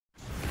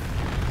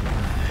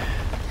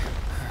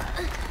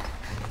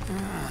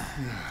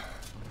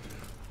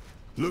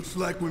Looks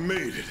like we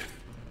made it.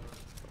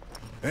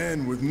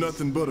 And with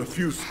nothing but a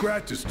few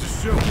scratches to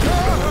show.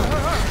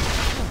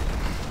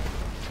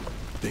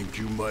 Think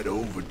you might have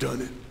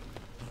overdone it?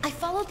 I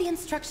followed the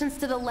instructions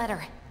to the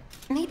letter.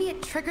 Maybe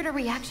it triggered a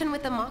reaction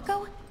with the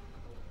Mako?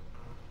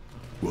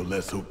 Well,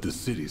 let's hope the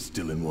city's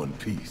still in one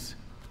piece.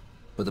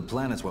 But the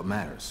planet's what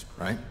matters,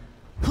 right?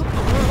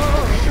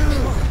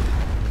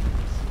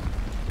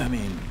 I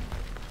mean,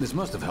 this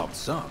must have helped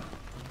some.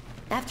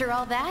 After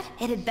all that,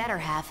 it had better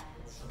have.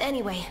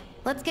 Anyway,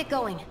 let's get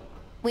going.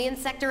 We in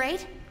Sector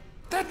 8?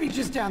 That'd be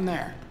just down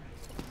there.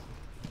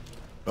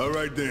 All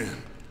right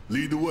then,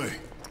 lead the way.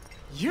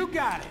 You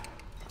got it.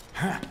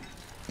 Huh.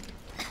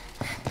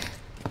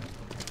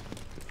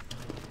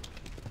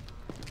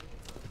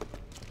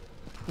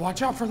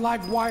 Watch out for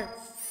live wire.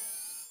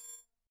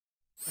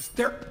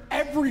 They're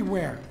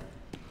everywhere.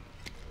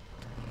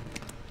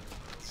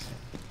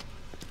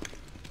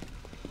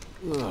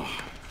 Ugh.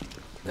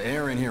 The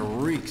air in here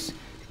reeks.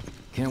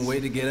 Can't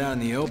wait to get out in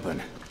the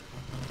open.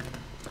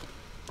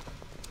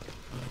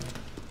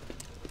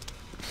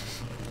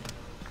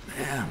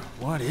 Man,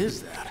 what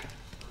is that?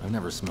 I've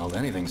never smelled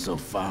anything so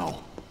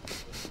foul.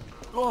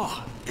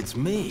 Oh, it's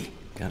me.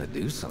 Gotta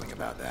do something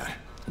about that.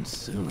 And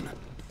soon.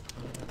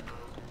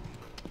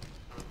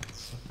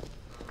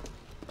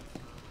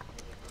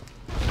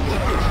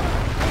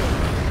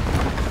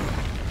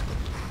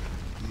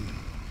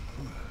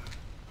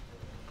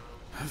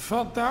 I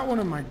felt that one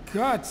in my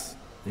guts.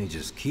 They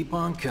just keep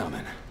on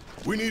coming.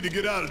 We need to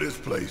get out of this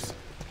place.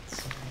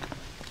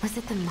 Was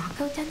it the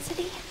Mako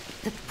density?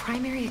 The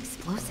primary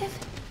explosive?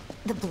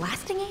 The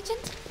blasting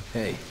agent?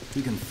 Hey,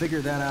 we can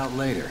figure that out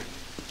later.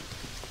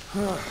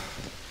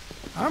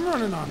 I'm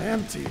running on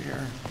empty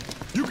here.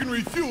 You can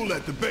refuel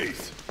at the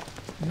base.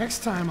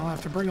 Next time I'll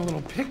have to bring a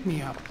little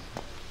pick-me-up.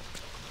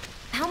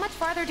 How much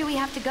farther do we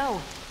have to go?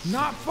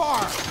 Not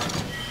far.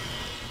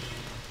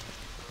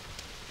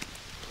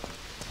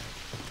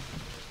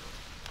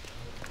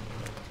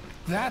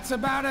 That's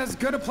about as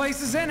good a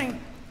place as any.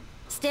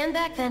 Stand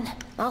back then.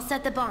 I'll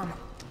set the bomb.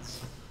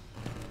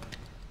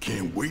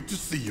 Can't wait to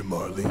see you,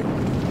 Marlene.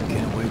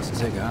 Can't wait to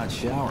take a hot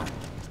shower.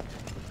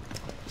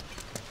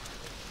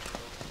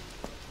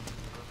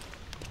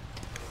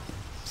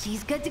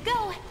 She's good to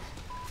go.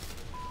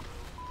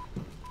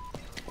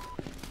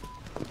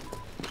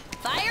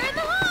 Fire in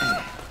the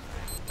hole!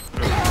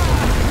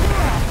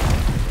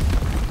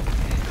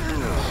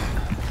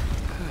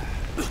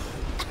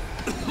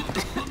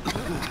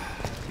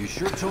 You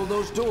sure told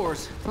those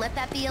doors. Let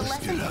that be a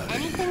lesson to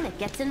anything that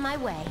gets in my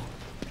way.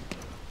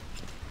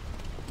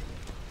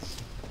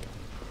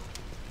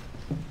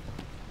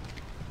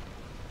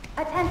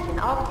 Attention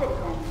all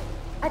citizens.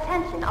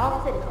 Attention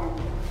all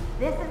citizens.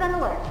 This is an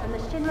alert from the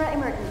Shinra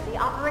Emergency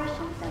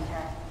Operations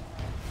Center.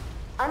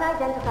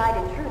 Unidentified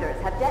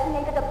intruders have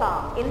detonated a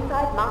bomb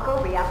inside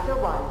Mako Reactor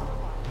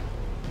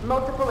 1.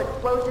 Multiple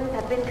explosions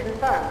have been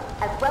confirmed,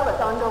 as well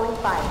as ongoing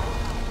fire.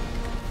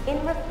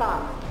 In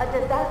response, a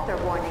disaster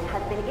warning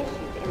has been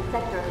issued in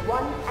Sectors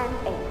 1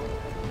 and 8.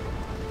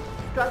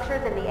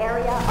 Structures in the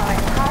area are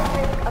at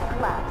high risk of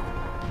collapse,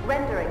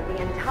 rendering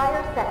the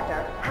entire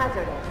sector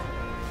hazardous.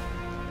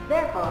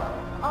 Therefore,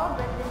 all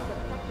residents of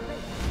Sector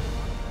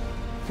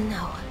 8...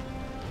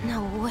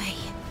 No way.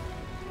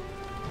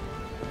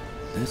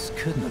 This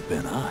couldn't have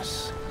been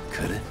us,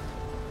 could it?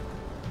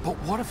 But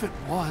what if it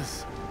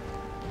was?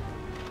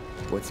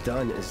 What's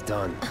done is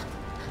done.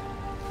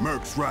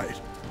 Merc's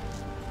right.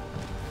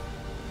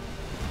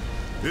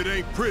 It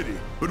ain't pretty,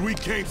 but we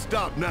can't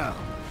stop now.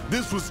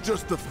 This was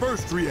just the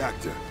first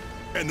reactor,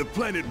 and the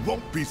planet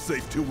won't be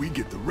safe till we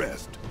get the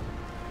rest.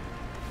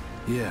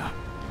 Yeah.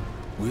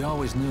 We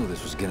always knew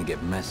this was gonna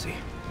get messy.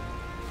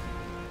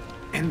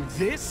 And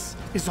this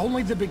is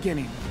only the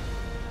beginning.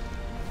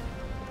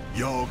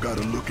 Y'all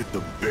gotta look at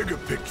the bigger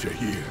picture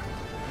here.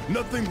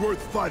 Nothing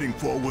worth fighting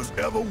for was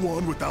ever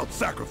won without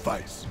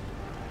sacrifice.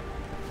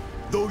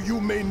 Though you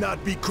may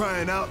not be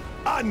crying out,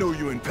 I know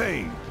you're in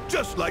pain,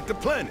 just like the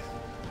planet.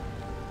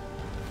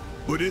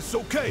 But it's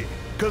okay,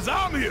 'cause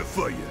I'm here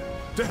for you,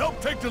 to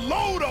help take the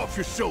load off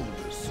your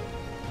shoulders.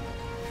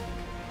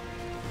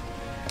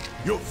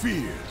 Your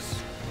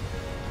fears,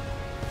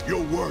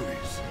 your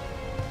worries,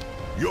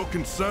 your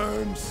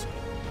concerns,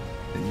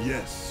 and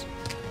yes,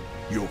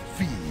 your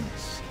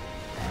fees.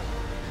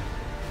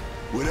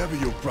 Whatever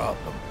your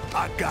problem,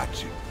 I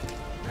got you.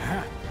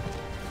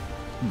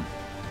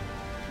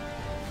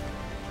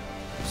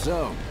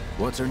 So,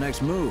 what's our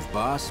next move,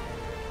 boss?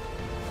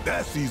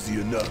 That's easy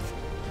enough.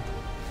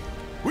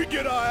 We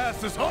get our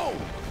asses home!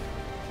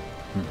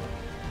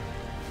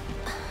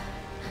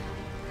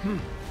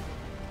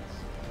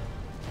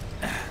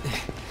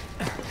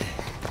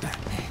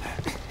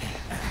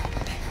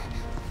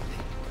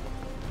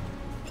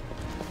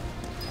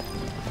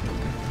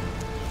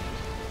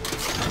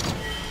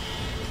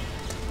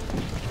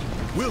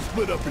 We'll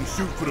split up and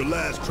shoot for the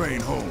last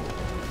train home.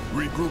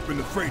 Regroup in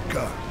the freight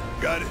car.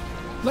 Got it?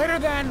 Later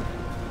then.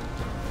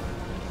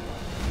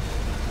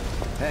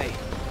 Hey.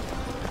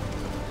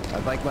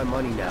 I'd like my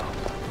money now.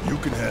 You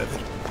can have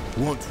it.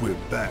 Once we're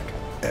back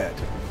at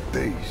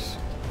base.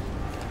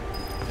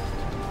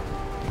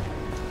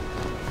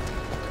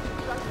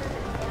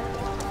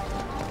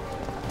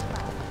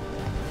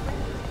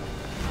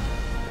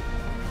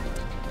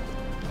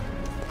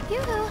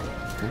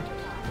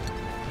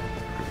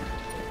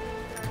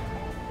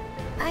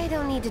 I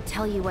don't need to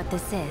tell you what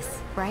this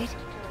is, right?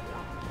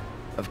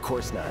 Of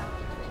course not.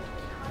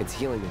 It's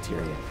healing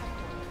materia.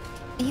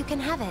 You can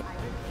have it,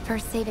 for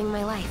saving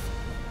my life.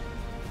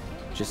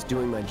 Just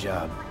doing my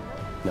job,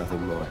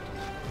 nothing more.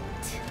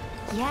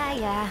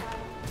 Yeah.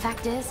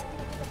 Fact is,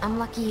 I'm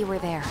lucky you were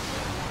there.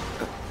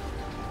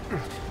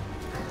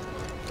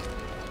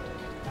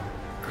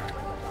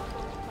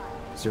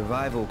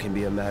 Survival can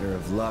be a matter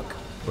of luck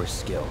or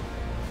skill.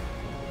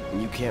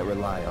 And you can't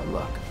rely on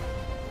luck.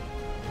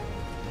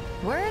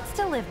 Words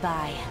to live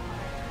by.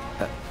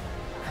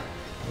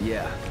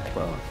 Yeah,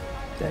 well,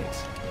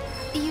 thanks.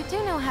 You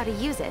do know how to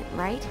use it,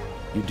 right?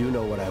 You do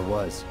know what I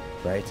was,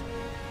 right?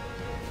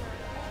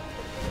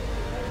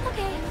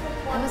 Okay,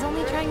 I was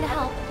only trying to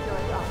help.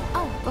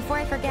 Oh, before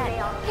I forget,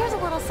 here's a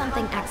little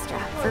something extra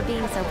for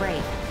being so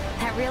brave.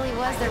 That really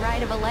was the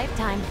ride of a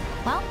lifetime.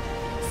 Well,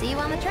 see you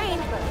on the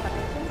train.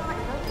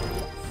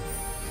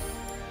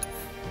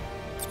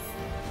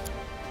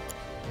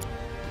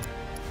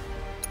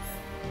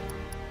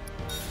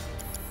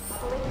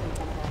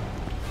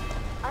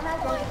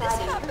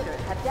 Unidentified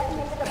intruders have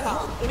detonated a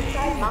bomb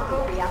inside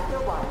Mako Reactor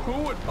 1.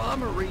 Who would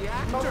bomb a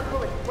reactor?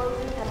 Multiple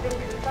explosions have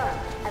been confirmed,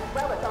 as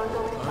well as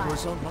ongoing fire. I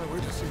was on my way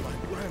to see my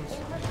friends.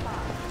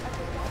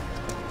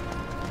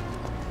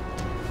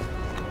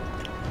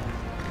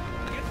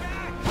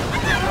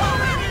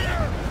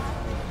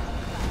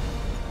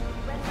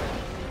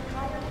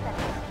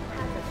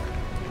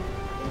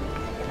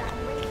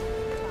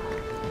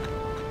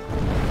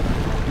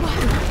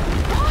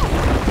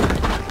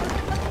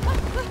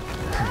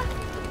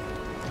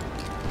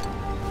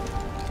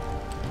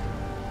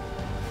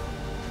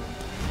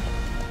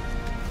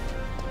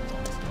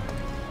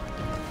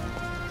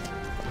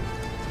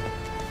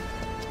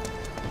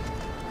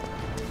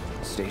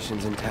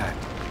 Station's intact.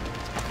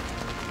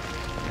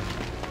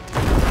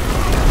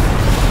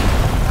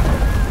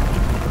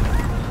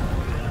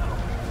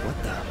 What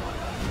the?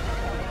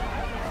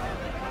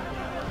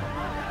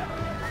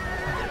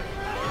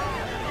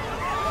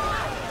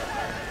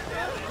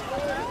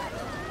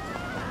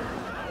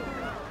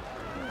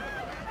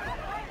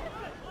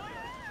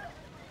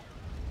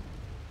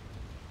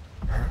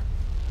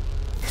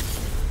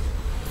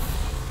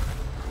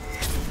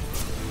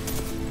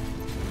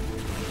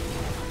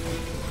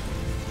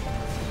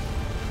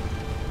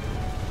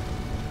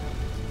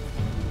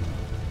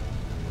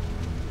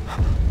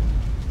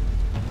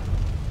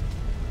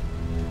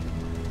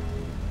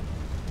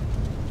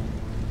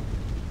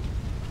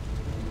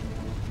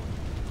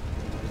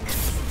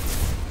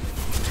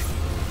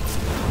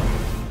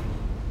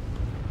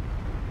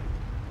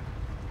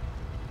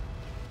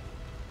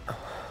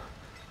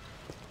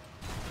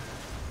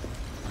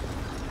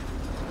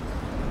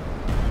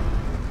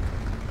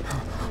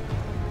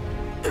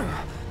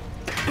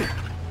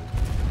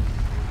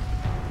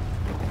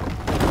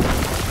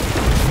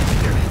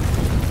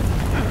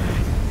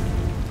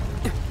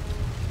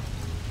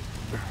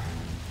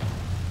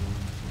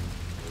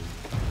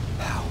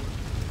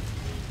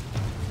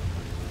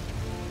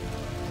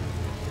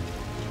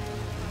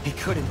 It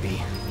couldn't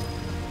be.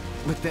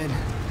 But then...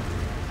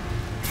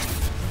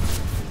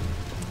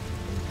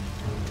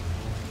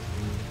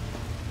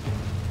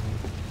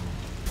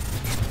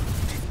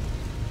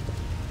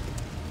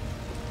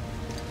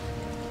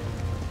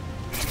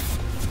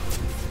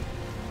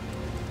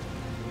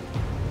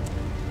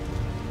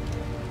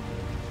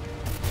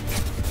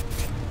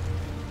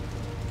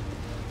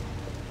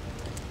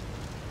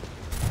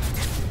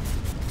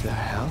 the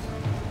hell?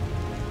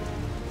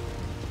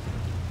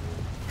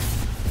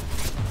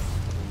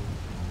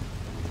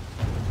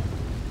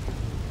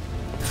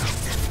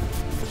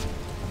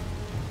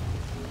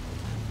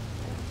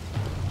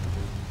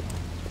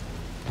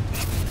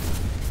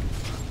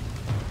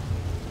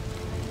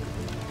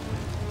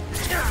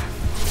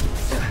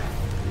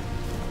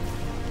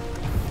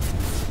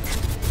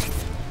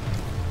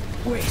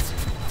 Wait.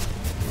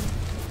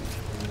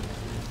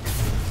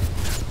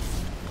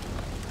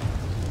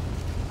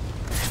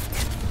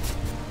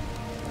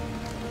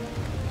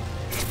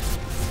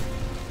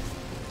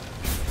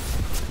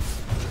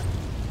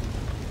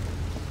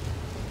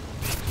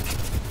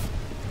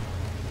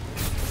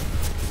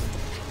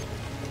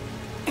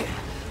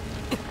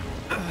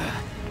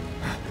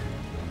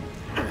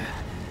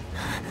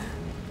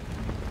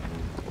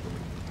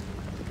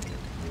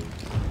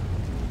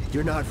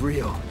 You're not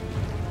real.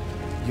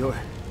 You're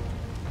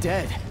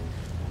dead.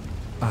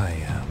 I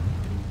am.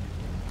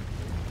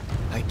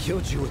 I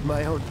killed you with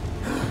my own...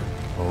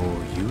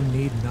 Oh, you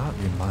need not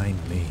remind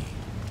me.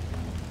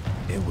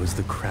 It was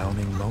the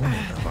crowning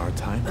moment of our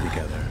time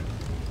together.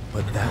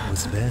 But that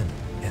was then,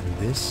 and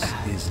this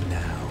is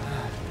now.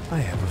 I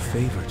have a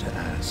favor to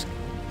ask.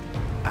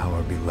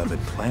 Our beloved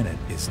planet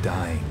is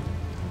dying.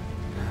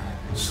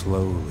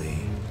 Slowly.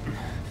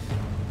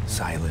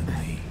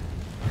 silently,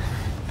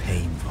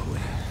 painfully.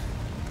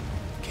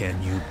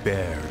 Can you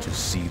bear to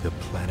see the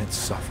planet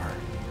suffer?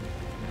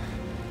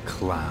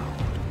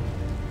 Cloud.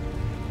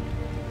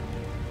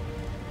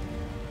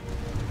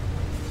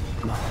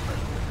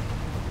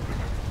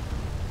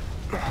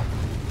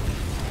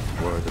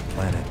 Were the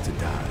planet to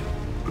die,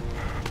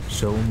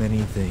 so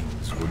many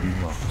things would be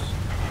lost.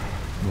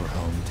 Your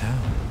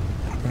hometown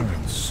that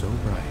burns so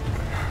bright.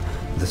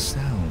 The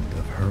sound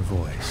of her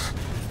voice,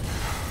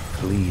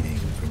 pleading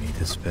for me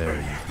to spare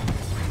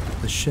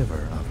you. The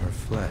shiver of her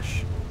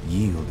flesh,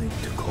 yielding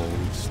to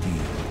cold steel.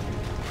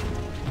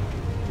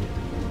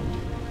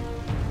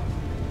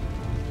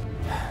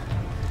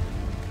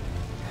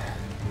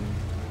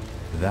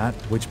 That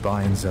which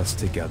binds us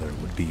together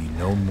would be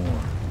no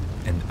more,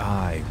 and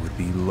I would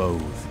be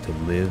loath to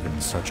live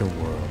in such a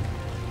world,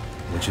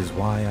 which is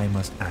why I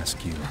must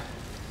ask you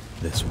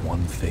this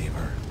one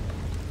favor.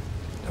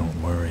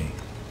 Don't worry,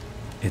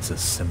 it's a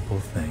simple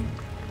thing.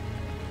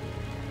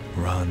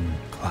 Run,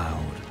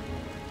 Cloud.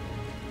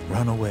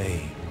 Run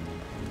away.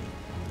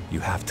 You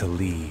have to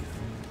leave.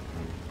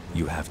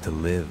 You have to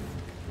live.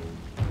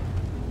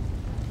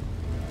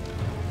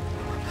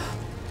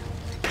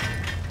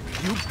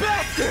 You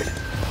bastard!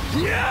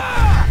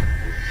 Yeah!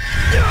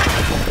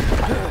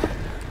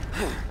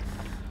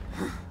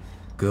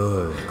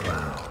 Good,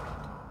 Cloud.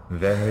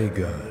 Very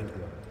good.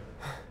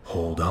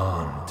 Hold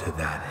on to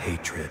that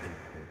hatred.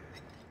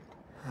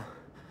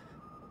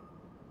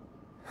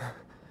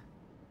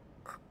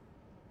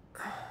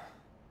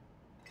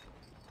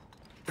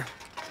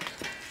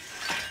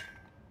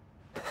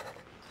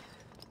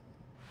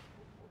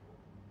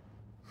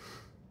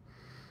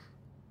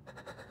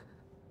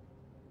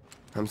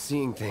 I'm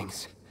seeing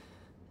things.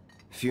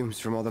 Fumes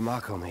from all the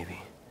Mako, maybe.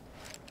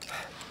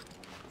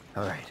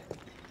 All right.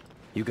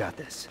 You got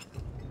this.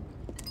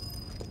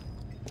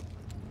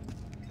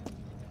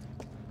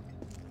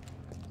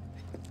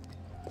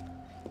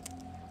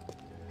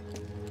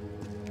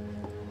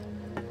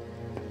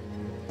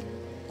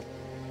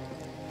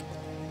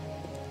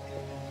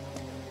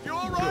 You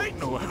all right?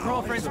 My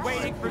girlfriend's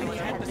waiting for me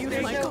at the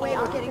station. Make a way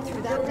of getting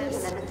through that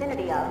mess. In the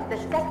vicinity of the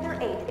Sector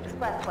 8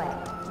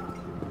 Expressway.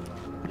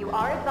 You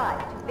are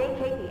advised to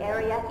vacate the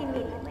area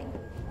immediately.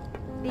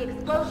 The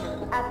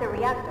explosions at the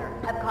reactor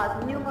have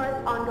caused numerous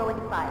ongoing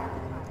fires.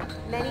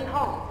 Many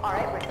homes are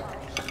at risk.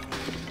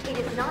 It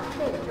is not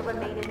safe to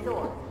remain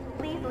indoors.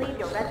 Please leave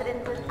your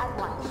residences at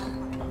once.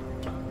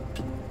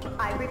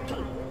 I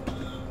repeat.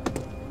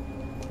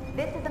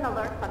 This is an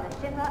alert from the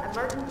Shinra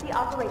Emergency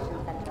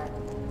Operations Center.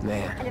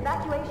 Man, An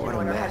evacuation what a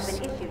order mess. has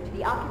been issued to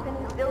the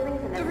occupants of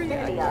buildings in the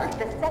vicinity of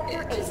the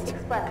Sector 8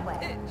 Expressway.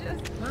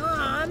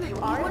 Mom, we You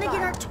are want to get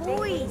our advised to vacate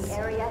toys. the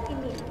area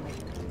immediately.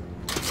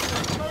 The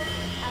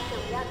explosions at the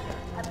reactor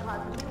have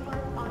caused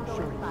numerous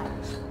ongoing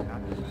fires.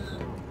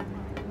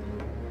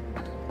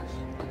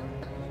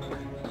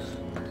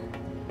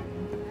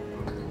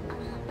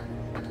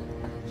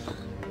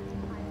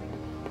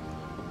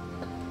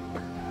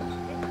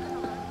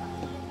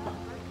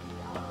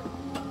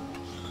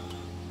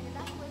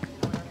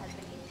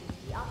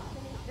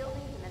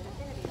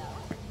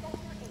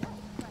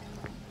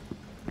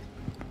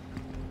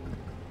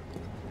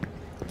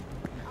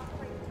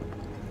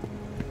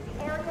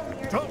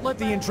 Don't let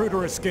the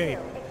intruder escape.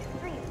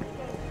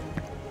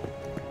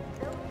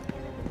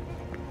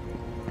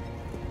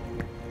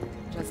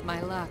 Just my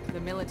luck.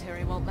 The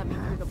military won't let me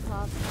through the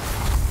plaza.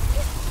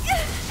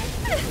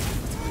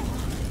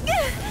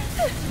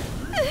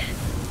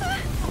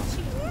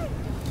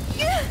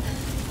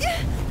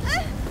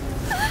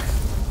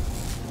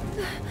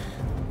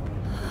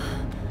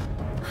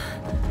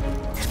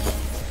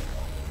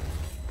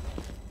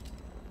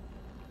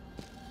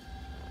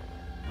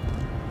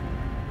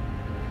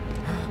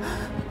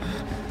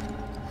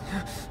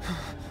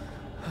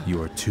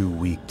 You are too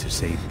weak to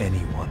save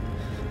anyone.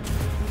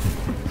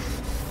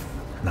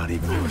 Not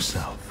even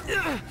yourself.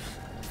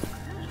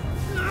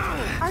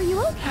 Are you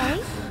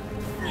okay?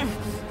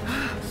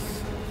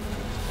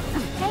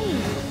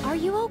 Hey, are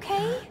you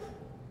okay?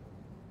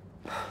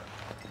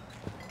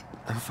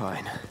 I'm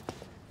fine.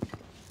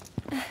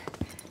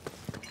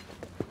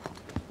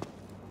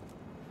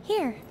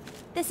 Here,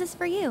 this is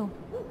for you.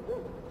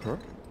 Huh?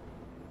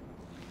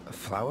 A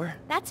flower?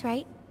 That's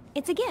right.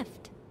 It's a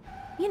gift.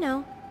 You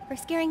know, for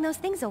scaring those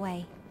things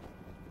away.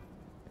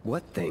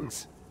 What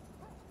things?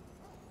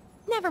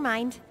 Never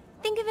mind.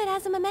 Think of it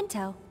as a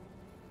memento.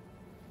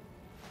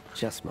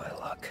 Just my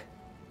luck.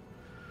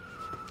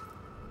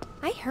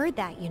 I heard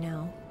that, you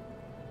know.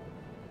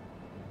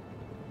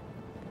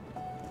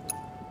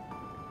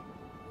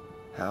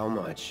 How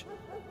much?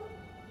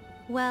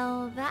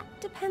 Well, that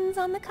depends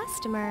on the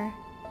customer.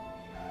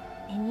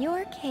 In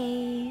your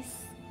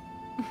case...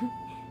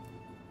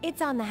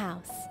 it's on the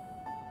house.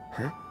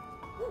 Huh?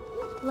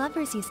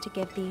 Lovers used to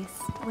give these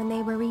when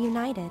they were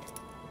reunited.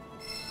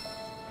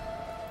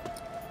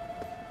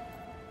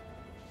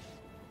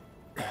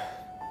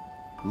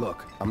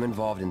 Look, I'm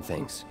involved in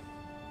things.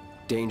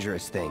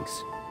 Dangerous things.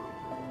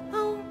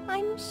 Oh,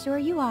 I'm sure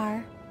you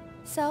are.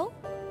 So?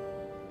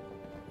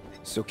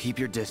 so keep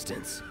your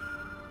distance.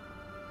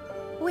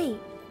 Wait,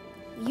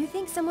 you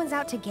think someone's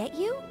out to get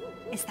you?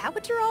 Is that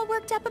what you're all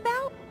worked up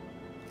about?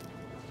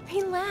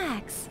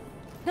 Relax.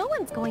 No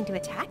one's going to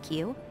attack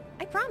you.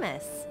 I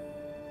promise.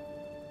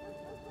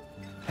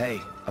 Hey,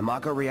 a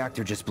Mako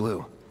reactor just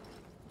blew.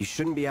 You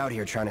shouldn't be out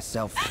here trying to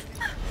self...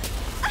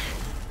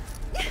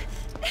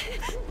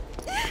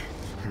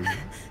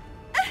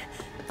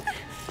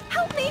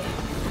 Help me!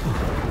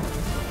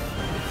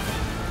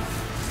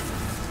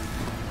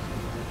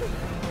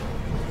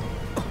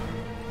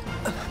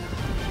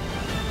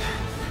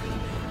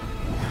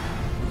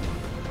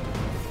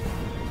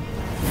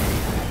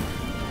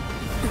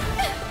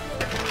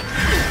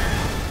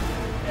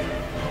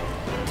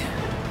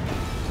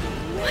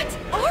 What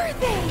are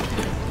they?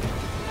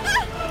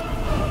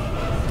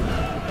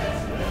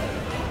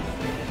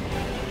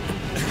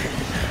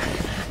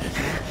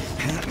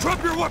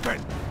 Drop your weapon!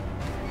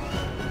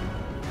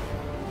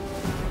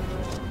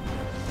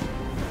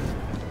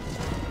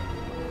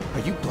 Are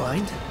you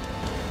blind?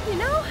 You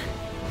know,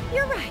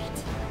 you're right.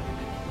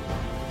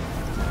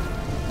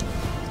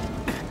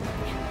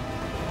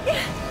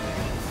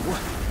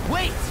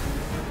 Wait!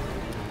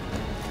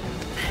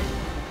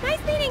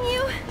 Nice meeting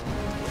you.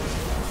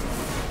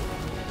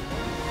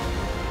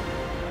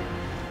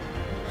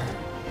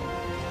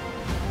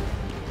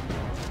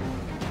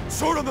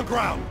 Sword on the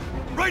ground!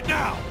 Right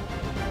now!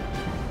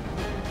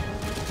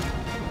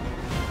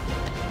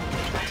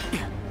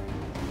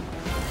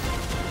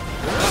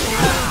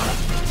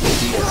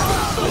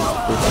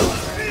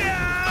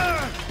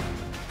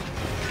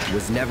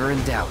 Was never in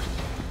doubt.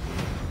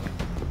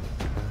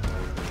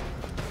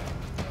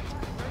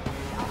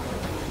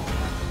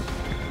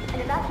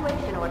 An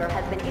evacuation order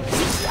has been issued to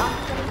the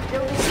occupants,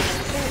 buildings, and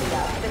vicinity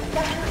of the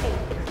Sector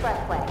 8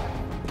 Expressway.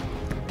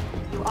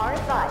 You are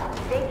advised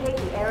to vacate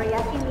the area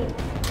immediately.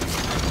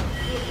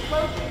 The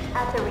explosions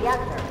at the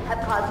reactor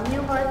have caused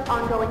numerous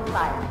ongoing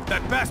fires.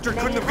 That bastard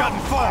couldn't have gotten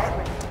far!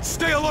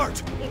 Stay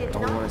alert! It is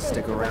Don't not wanna safe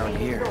stick to around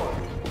remain here. indoors.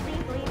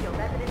 Please leave your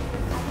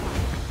residences at once.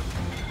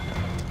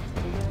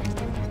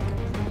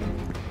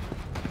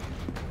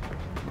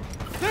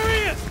 There he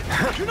is!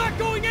 You're not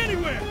going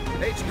anywhere!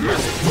 HQ,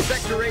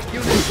 Sector 8,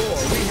 Unit 4.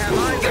 We have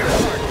eyes on the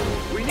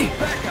target. We need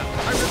backup.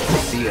 I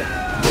repeat. See ya.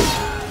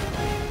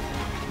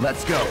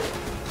 Let's go.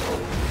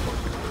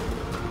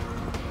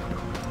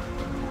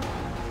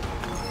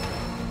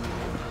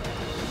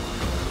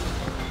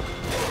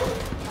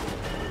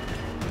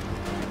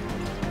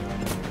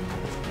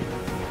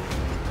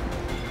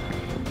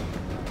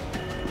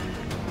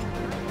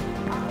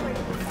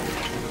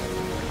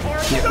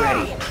 Get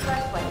ready.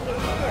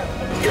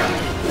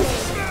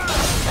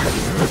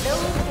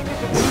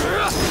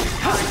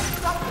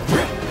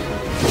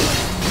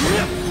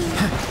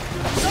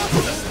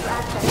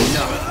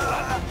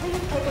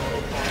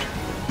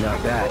 Not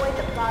bad. Avoid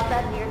the plaza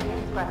near the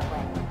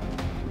expressway.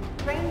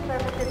 Train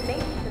services may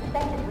be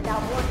suspended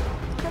without warning.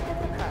 Should this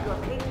occur, your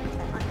patience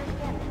and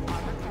understanding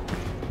are protected.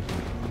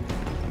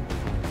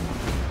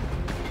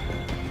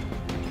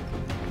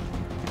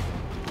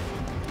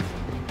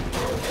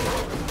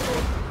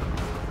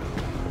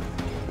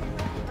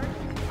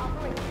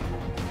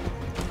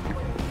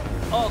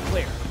 All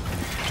clear.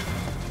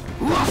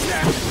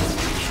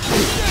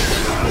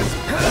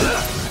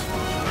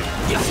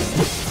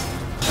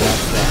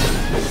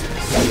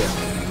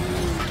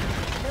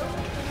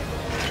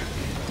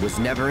 Was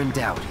never in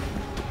doubt.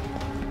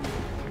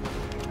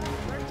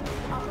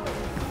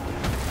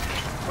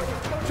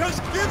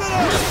 Just give it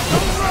up!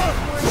 Don't run!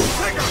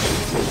 Take her!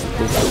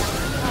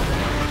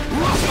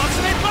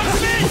 Bust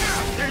me!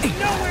 There's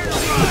nowhere to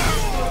run!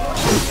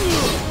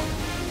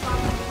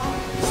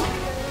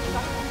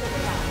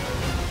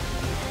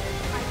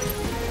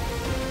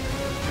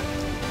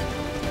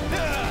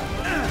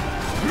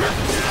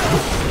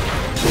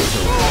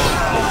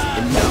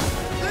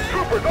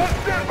 Troopers on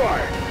standby!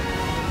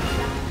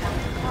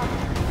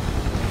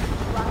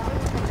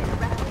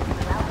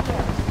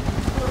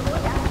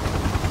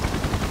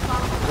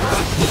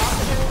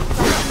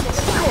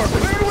 You're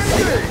clear to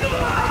engage!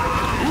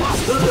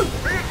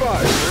 Be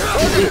advised!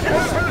 Target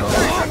has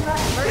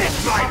It's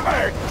my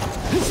bird!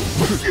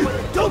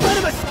 Don't let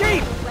him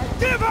escape!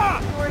 Give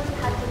up!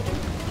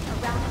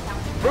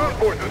 Ground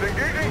forces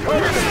engaging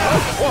target in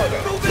House Plaza.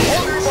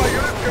 All nearby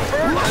units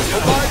confirmed and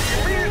provide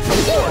immediate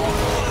support.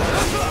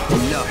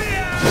 No.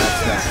 That's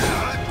that.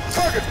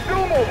 Target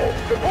still mobile.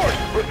 Support.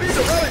 Proceed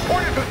to rally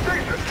point at the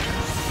station.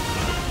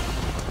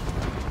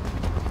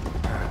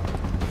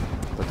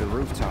 But the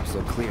rooftops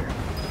look clear.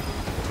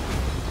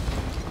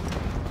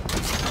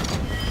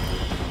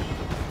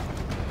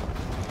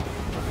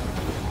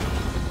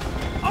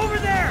 Over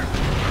there!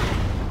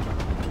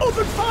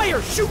 Open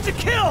fire! Shoot to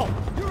kill!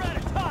 You're out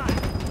of time!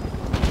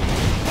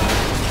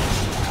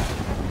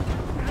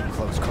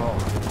 Close call.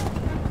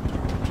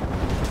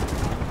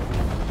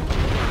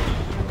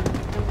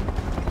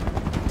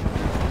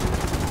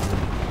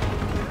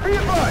 Be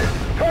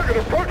advised. Target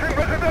approaching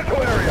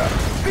residential area.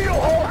 Seal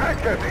all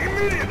access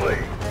immediately.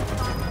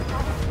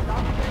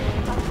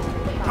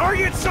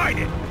 Target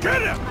sighted!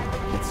 Get him!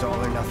 It's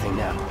all or nothing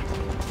now.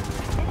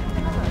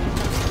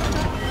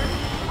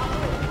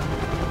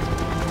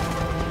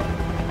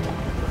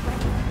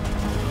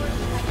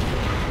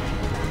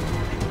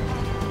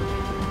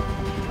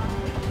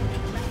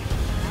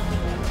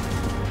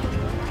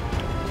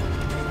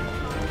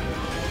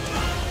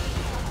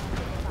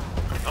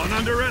 Don't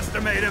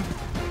underestimate him.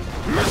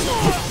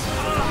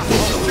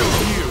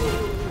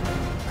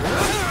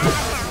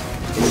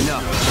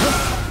 Enough.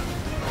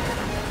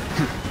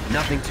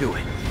 Nothing to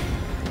it.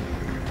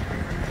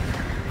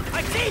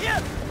 I see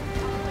him!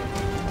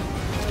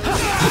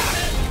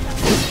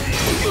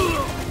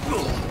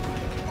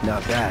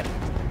 Not bad.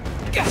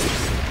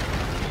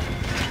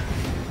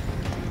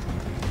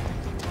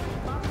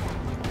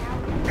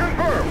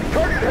 Confirmed.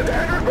 Target has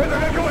entered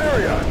residential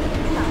area.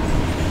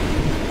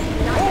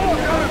 All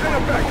lockdown is in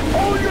effect.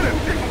 All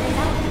units.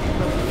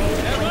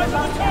 Everyone's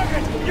on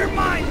target. You're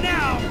mine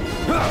now.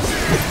 Enough.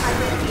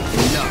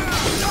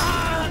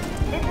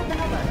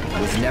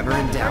 Was never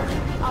in doubt.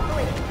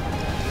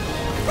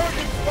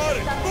 Target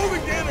spotted.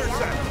 Moving to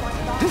intercept.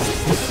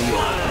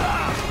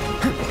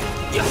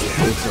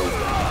 It's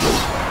over.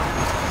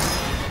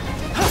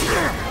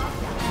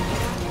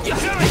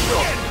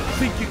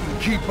 Think you can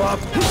keep up?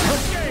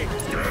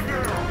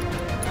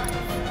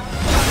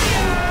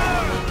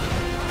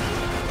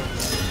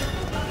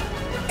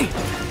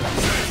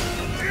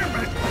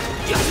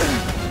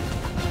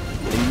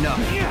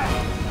 Enough.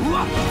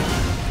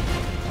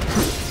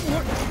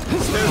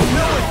 There's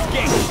no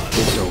escape.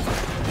 It's over.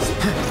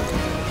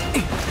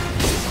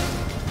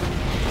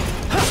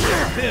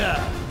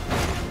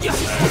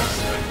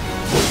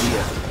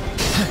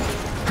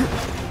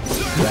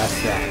 That's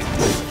that.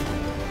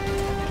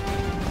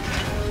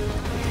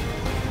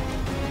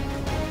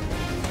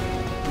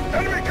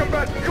 Enemy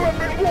combatants, you have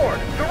been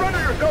warned. Surrender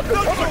yourself to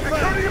public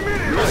security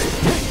immediately.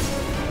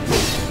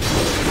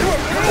 You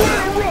have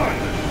nowhere to run.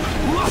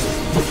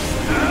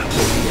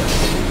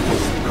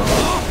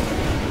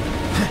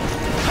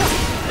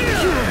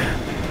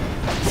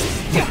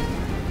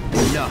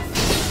 Enough.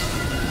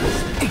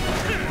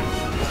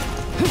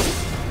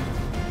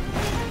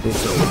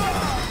 It's over.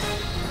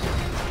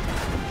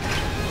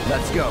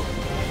 Let's go.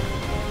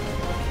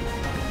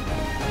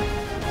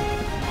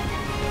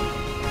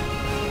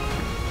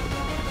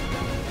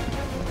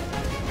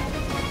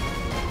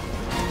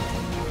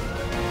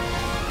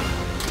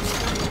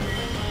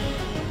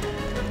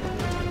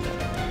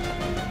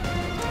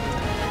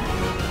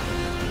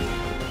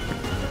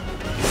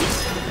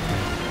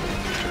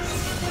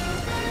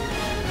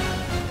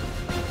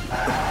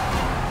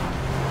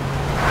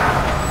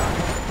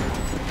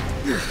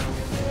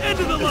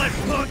 Into the life,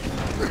 punk!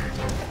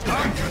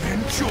 I'm gonna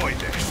enjoy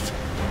this.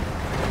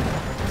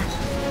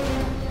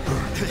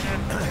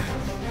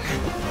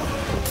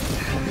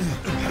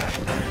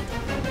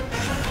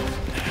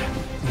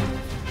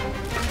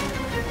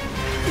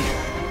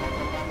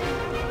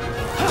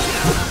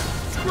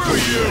 Screw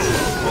you!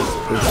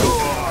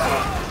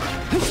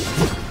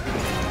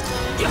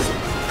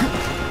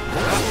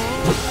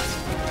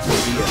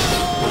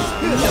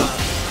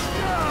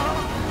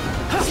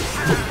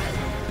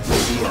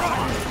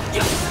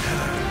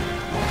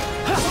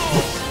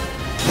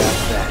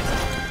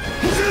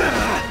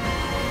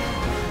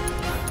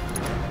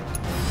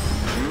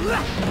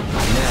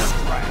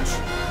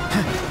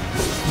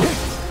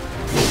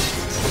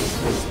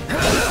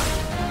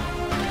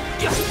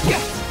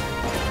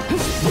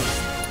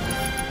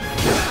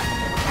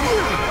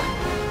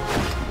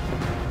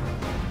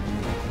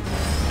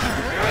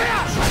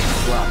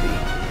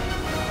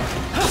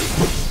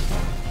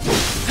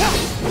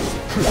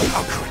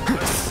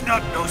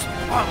 Snot-nosed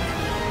punk!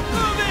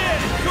 Move in!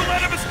 Don't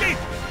let him escape!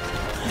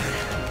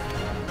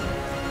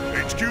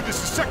 HQ, this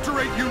is Sector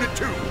 8, Unit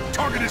 2.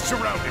 Target is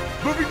surrounded.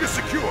 Moving to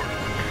secure.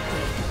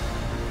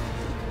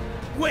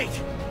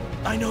 Wait!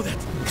 I know that.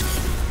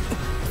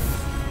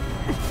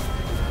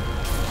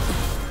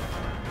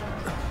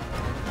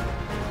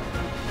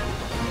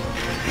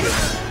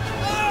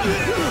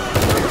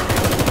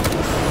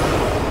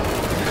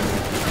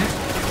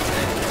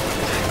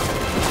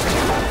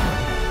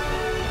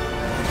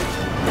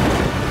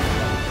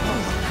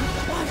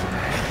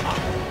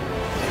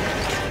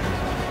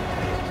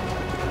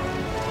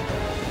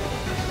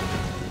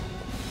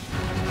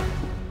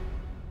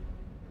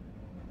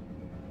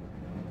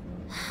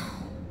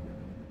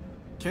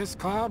 Guess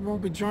Cloud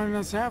won't be joining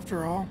us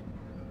after all.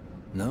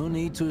 No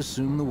need to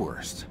assume the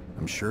worst.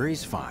 I'm sure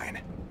he's fine.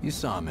 You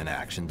saw him in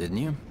action, didn't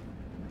you?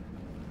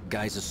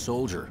 Guy's a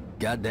soldier.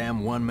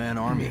 Goddamn one-man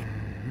army.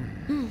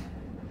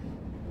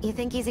 You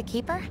think he's a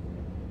keeper?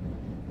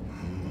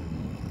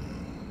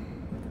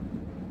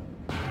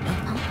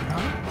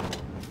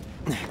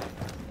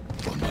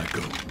 On my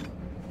go.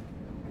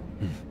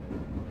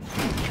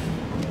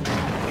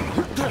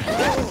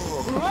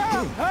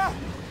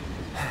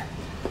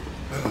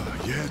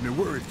 You had me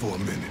worried for a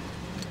minute.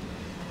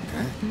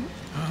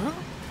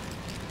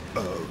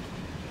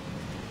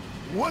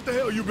 What the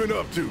hell you been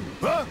up to,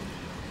 huh?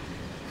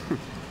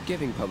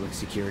 Giving public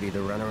security the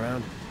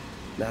runaround.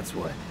 That's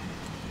what.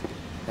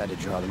 Had to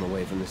draw them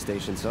away from the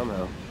station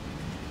somehow.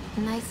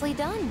 Nicely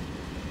done.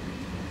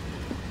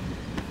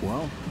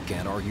 Well,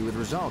 can't argue with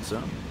results, huh?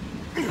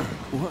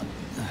 What?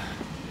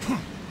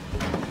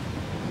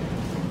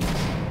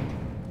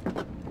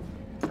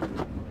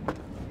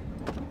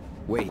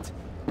 Wait.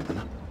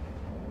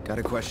 Got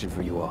a question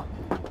for you all.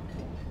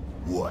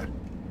 What?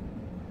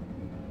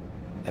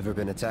 Ever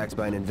been attacked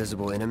by an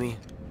invisible enemy?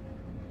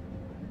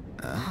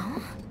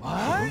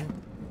 What?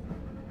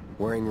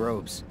 Wearing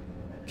robes.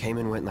 Came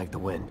and went like the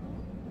wind.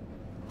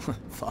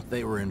 Thought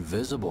they were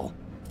invisible.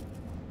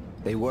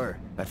 They were,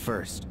 at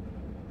first.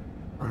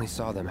 Only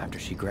saw them after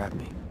she grabbed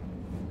me.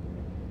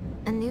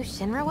 A new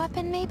Shinra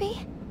weapon,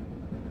 maybe?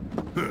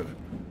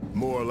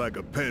 More like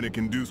a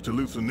panic-induced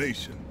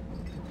hallucination.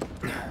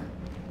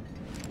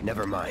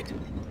 Never mind.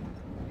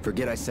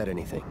 Forget I said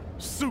anything.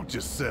 Suit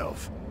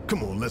yourself.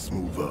 Come on, let's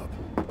move up.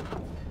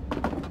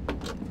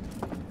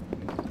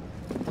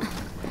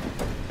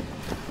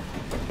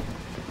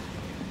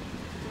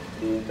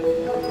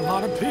 A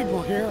lot of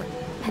people here.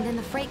 And in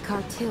the freight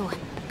car, too.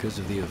 Because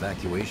of the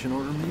evacuation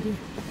order, maybe?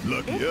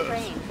 Lucky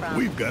us.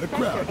 We've got a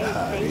crowd to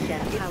hide in.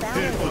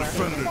 Head for the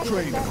front of the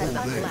train and hold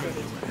there.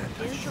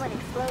 Due to an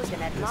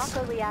explosion at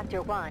Mako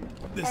Reactor 1,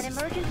 an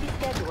emergency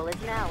schedule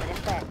is now in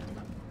effect.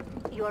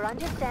 Your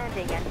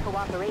understanding and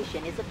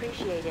cooperation is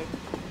appreciated.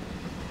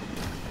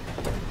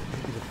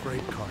 Maybe the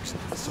freight car's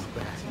not so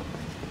bad.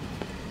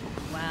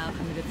 Wow,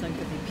 who'd have thunk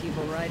there'd be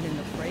people riding in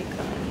the freight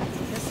car?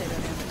 Guess they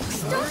don't have a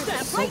Stop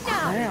that right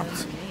now!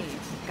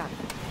 Got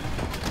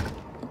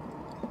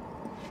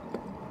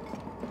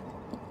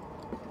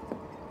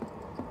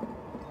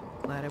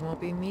Glad it won't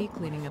be me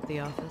cleaning up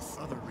the office.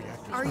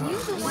 Are you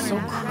the one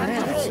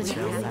behind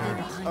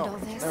all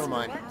this? Never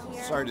mind.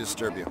 Sorry to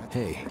disturb you.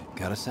 Hey,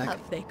 got a sec?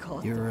 They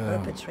caught You're, the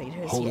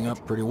perpetrators holding yet.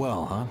 up pretty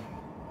well, huh?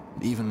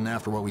 Even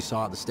after what we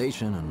saw at the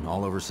station and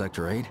all over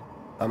Sector 8?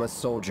 I'm a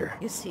soldier.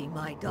 You see,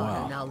 my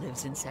daughter Wow. now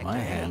lives in Sector My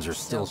hands 8, are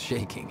still so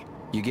shaking.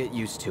 You get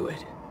used to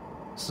it.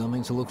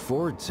 Something to look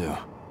forward to.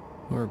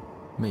 Or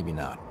maybe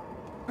not.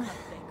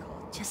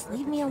 Just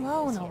leave me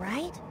alone, all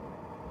right?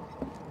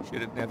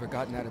 Should have never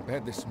gotten out of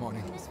bed this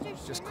morning.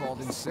 Just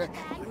called in sick.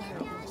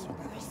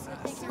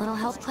 Little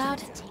help,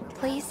 Cloud?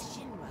 Please?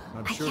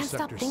 I'm I sure can't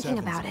stop Sector thinking 7's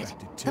about it.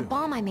 affected, The too.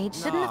 bomb I made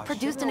shouldn't have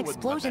produced an Shinra wouldn't let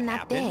explosion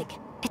that that happen. big.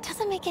 It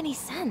doesn't make any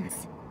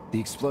sense. The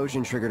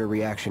explosion triggered a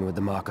reaction with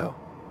the Mako.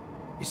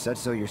 You said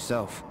so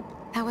yourself.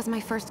 That was my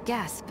first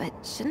guess, but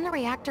shouldn't a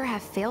reactor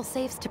have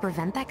fail-safes to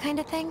prevent that kind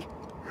of thing?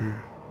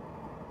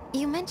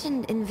 You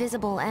mentioned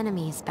invisible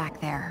enemies back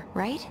there,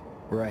 right?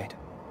 Right.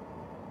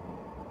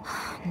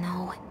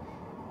 No.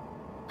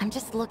 I'm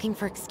just looking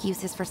for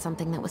excuses for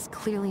something that was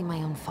clearly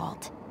my own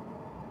fault.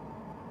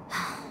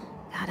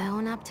 Gotta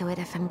own up to it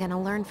if I'm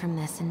gonna learn from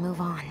this and move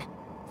on.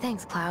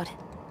 Thanks, Cloud.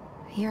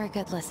 You're a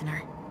good listener.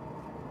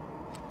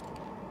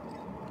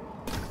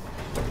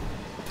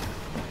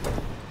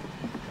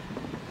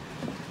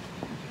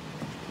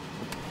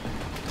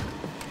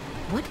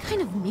 What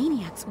kind of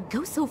maniacs would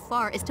go so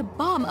far as to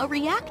bomb a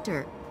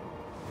reactor?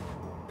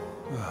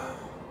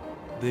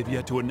 They've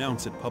yet to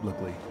announce it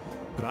publicly,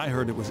 but I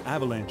heard it was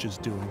Avalanche's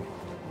doing.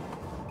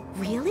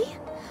 Really?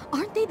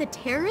 Aren't they the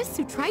terrorists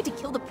who tried to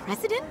kill the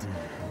president?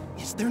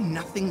 Is there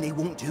nothing they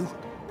won't do?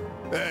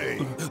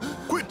 Hey,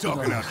 quit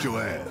talking out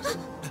your ass.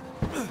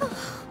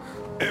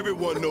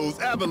 Everyone knows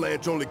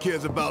Avalanche only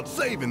cares about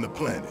saving the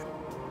planet.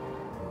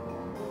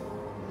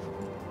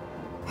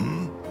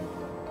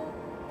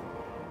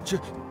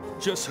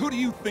 Just who do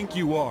you think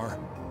you are?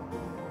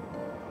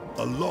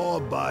 A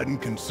law-abiding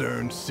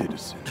concerned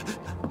citizen.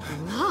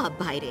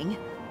 Law-abiding?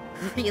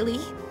 Really?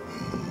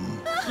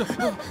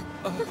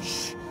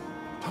 Shh.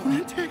 Don't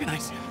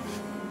antagonize him.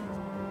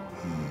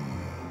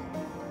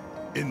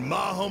 In my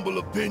humble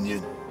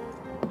opinion,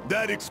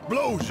 that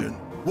explosion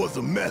was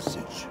a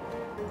message.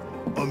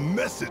 A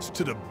message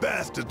to the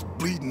bastards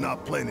bleeding our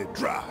planet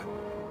dry.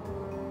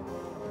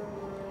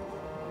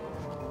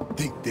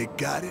 Think they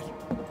got it?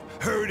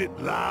 Heard it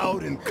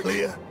loud and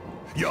clear?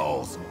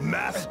 Y'all's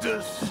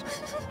masters?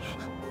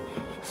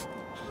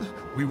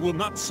 We will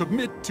not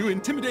submit to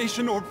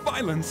intimidation or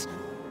violence,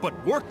 but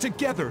work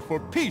together for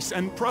peace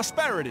and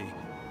prosperity.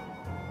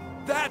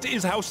 That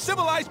is how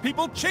civilized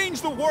people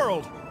change the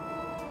world!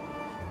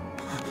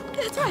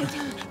 That's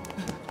right.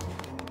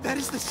 That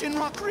is the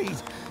Shinra Creed.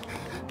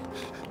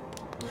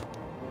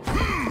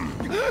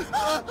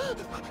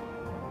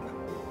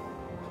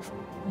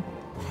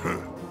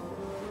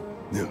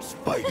 Them's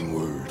fighting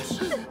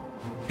words.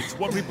 It's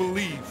what we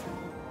believe.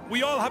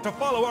 We all have to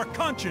follow our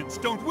conscience,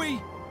 don't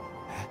we?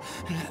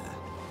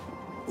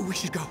 We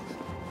should go.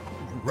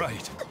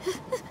 Right.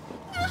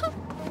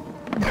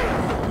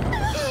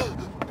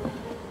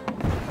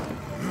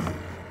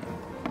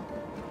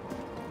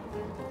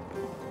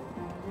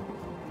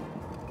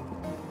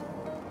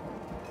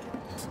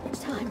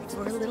 Time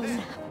for a little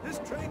nap. This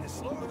train is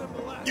slower than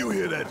the last. You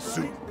hear that,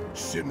 suit?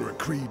 Shinra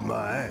Creed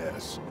my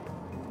ass.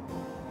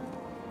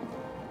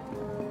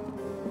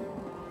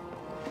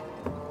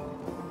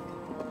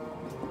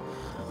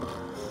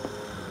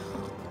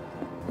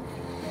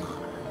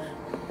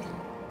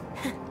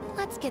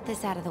 Let's get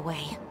this out of the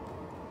way.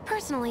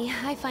 Personally,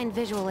 I find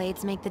visual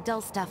aids make the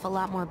dull stuff a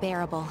lot more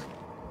bearable.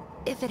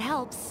 If it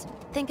helps,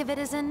 think of it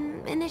as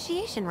an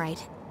initiation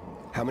rite.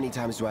 How many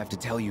times do I have to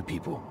tell you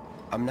people?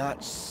 I'm not...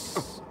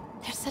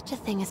 There's such a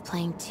thing as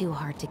playing too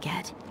hard to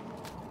get.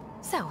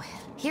 So,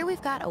 here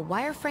we've got a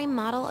wireframe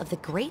model of the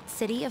great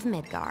city of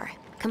Midgar,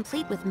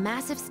 complete with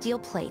massive steel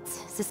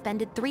plates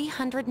suspended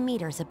 300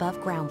 meters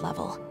above ground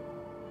level.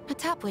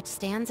 Atop which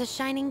stands a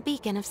shining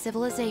beacon of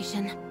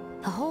civilization.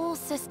 The whole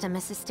system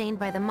is sustained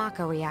by the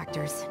Mako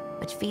reactors,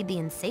 which feed the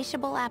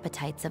insatiable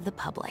appetites of the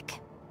public.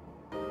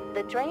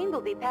 The train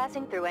will be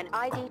passing through an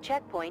ID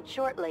checkpoint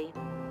shortly.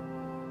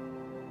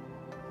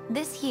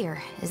 This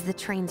here is the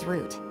train's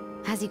route.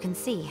 As you can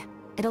see,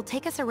 it'll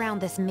take us around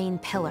this main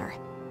pillar.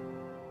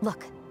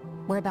 Look,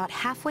 we're about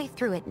halfway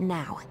through it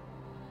now.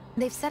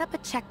 They've set up a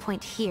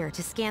checkpoint here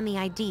to scan the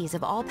IDs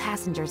of all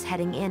passengers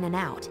heading in and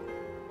out.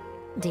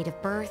 Date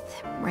of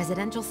birth,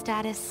 residential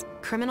status,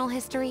 criminal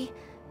history,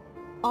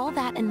 all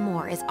that and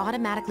more is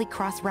automatically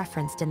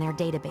cross-referenced in their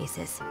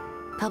databases.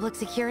 Public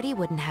security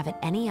wouldn't have it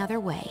any other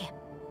way.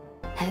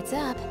 Heads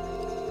up.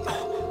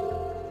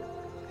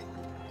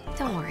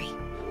 Don't worry,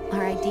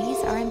 our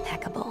IDs are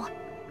impeccable.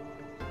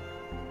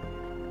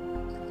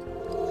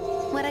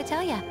 What'd I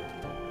tell ya?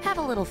 Have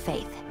a little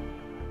faith.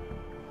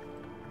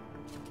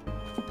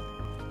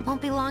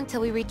 Won't be long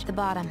till we reach the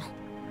bottom.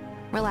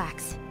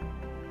 Relax.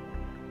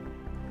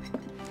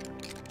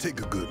 Take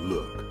a good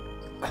look.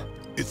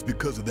 It's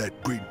because of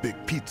that great big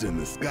pizza in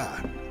the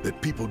sky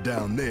that people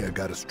down there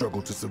gotta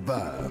struggle to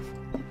survive.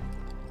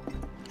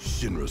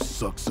 Shinra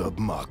sucks up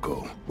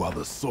Mako while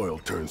the soil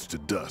turns to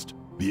dust,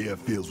 the air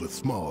fills with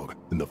smog,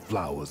 and the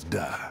flowers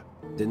die.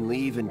 Then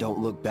leave and don't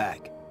look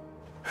back.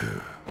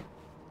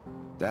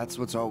 That's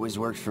what's always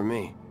worked for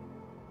me.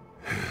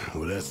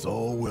 Well, that's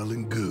all well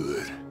and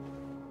good.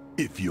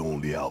 If you're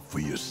only out for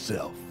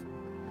yourself.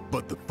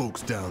 But the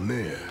folks down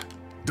there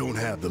don't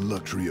have the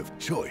luxury of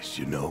choice,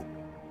 you know?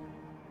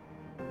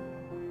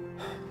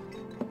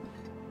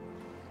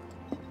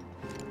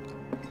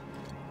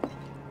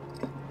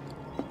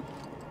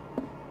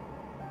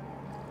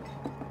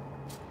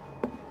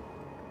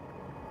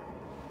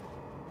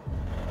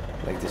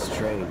 Like this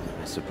train,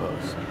 I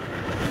suppose.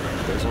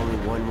 There's only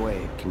one way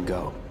it can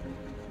go.